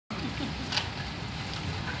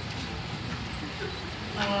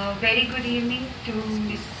Very good evening to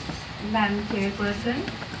Ms. Madam Chairperson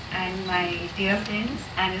and my dear friends,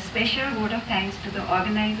 and a special vote of thanks to the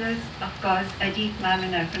organizers, of course, Ajit ma'am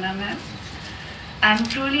and Arpana ma'am. I'm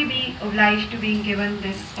truly be obliged to being given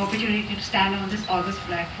this opportunity to stand on this august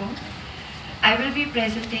platform. I will be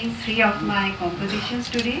presenting 3 of my compositions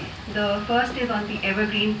today. The first is on the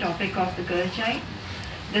evergreen topic of the girl child.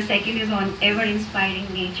 The second is on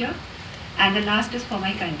ever-inspiring nature. And the last is for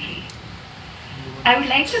my country. I would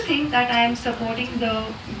like to think that I am supporting the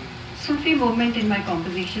Sufi movement in my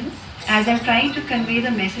compositions, as I'm trying to convey the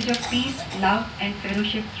message of peace, love and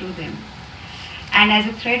fellowship through them. And as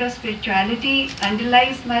a thread of spirituality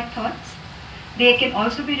underlies my thoughts, they can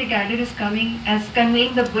also be regarded as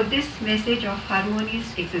conveying the Buddhist message of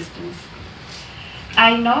harmonious existence.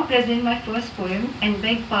 I now present my first poem and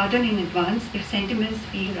beg pardon in advance if sentiments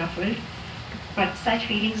feel ruffled, but such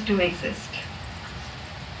feelings do exist.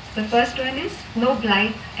 The first one is No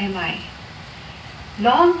Blight Am I.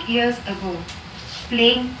 Long years ago,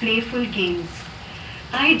 playing playful games,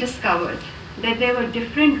 I discovered that there were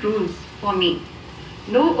different rules for me.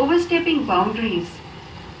 No overstepping boundaries,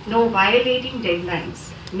 no violating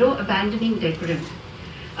deadlines, no abandoning decorum.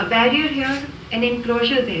 A barrier here, an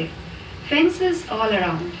enclosure there, fences all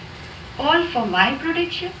around, all for my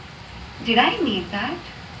protection. Did I need that?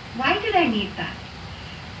 Why did I need that?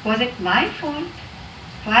 Was it my fault?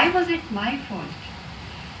 Why was it my fault?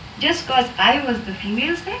 Just cause I was the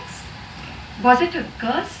female sex? Was it a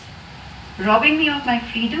curse? Robbing me of my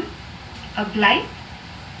freedom? A blight?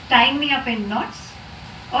 Tying me up in knots?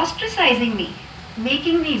 Ostracizing me?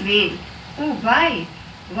 Making me wail? Oh, why?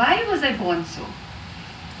 Why was I born so?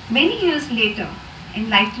 Many years later,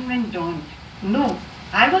 enlightenment dawned. No,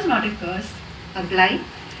 I was not a curse, a blight.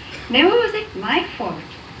 Never was it my fault.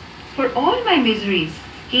 For all my miseries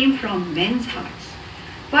came from men's hearts.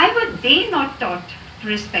 Why were they not taught to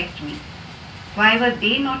respect me? Why were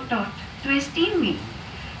they not taught to esteem me?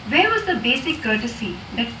 Where was the basic courtesy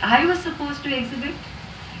that I was supposed to exhibit?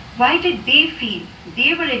 Why did they feel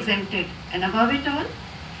they were exempted and above it all?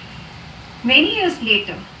 Many years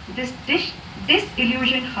later, this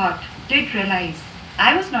disillusioned heart did realize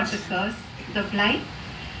I was not the curse, the blight.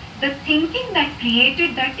 The thinking that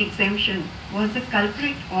created that exemption was the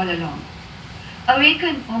culprit all along.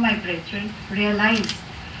 Awaken, O my brethren, realize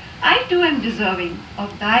I too am deserving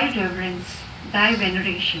of thy reverence, thy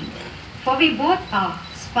veneration, for we both are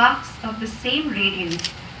sparks of the same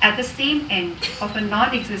radiance at the same end of a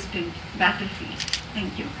non-existent battlefield.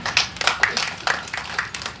 Thank you.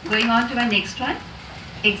 Going on to my next one,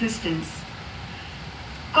 existence.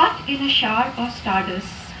 Caught in a shower of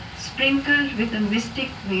stardust, sprinkled with a mystic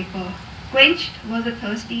vapor, quenched was a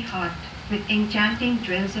thirsty heart with enchanting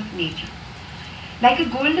jewels of nature. Like a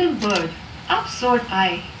golden bird, up soared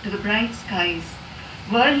I to the bright skies,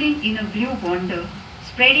 whirling in a blue wonder,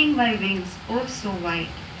 spreading my wings oh so wide.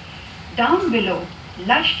 Down below,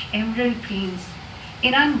 lush emerald greens,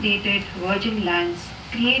 inundated virgin lands,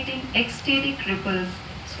 creating ecstatic ripples,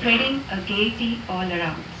 spreading a gaiety all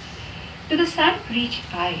around. To the sun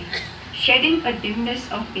reached I, shedding a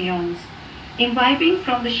dimness of aeons, imbibing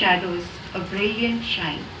from the shadows a brilliant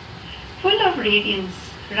shine. Full of radiance,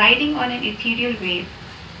 riding on an ethereal wave,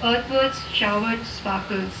 earthwards showered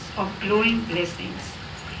sparkles of glowing blessings.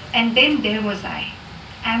 And then there was I,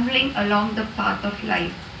 ambling along the path of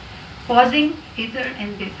life, pausing hither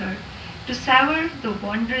and thither to savor the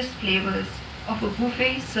wondrous flavors of a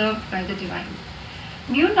buffet served by the divine.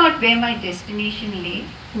 Knew not where my destination lay,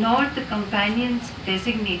 nor the companions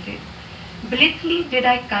designated. Blithely did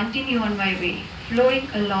I continue on my way, flowing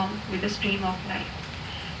along with the stream of life.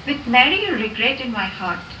 With nary a regret in my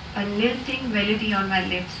heart, a lilting melody on my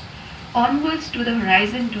lips, onwards to the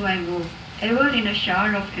horizon do I move, ever in a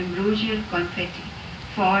shower of ambrosial confetti.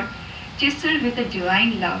 For, chiseled with a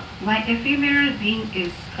divine love, my ephemeral being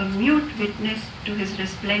is a mute witness to his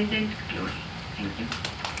resplendent glory. Thank you.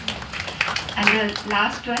 And the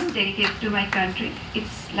last one, dedicated to my country,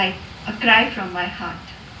 it's like a cry from my heart.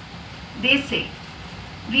 They say,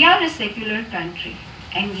 we are a secular country,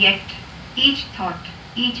 and yet each thought,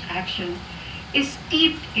 each action is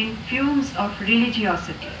steeped in fumes of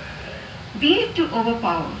religiosity. Be it to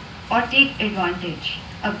overpower or take advantage,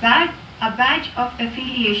 a badge of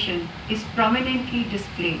affiliation is prominently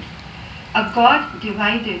displayed. A God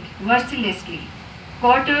divided mercilessly,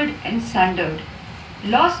 quartered and sundered,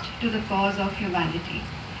 lost to the cause of humanity.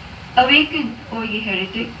 Awaken, O ye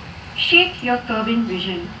heretic, shake your curving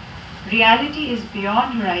vision. Reality is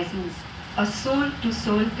beyond horizons, a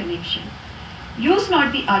soul-to-soul connection. Use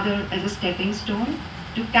not the other as a stepping stone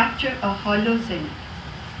to capture a hollow zenith.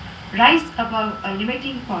 Rise above a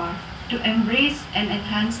limiting power to embrace an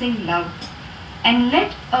enhancing love, and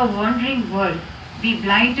let a wandering world be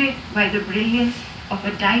blinded by the brilliance of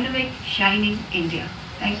a dynamic, shining India.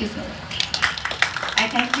 Thank you so much. I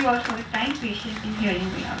thank you all for the kind patience in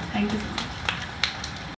hearing me out. Thank you so much.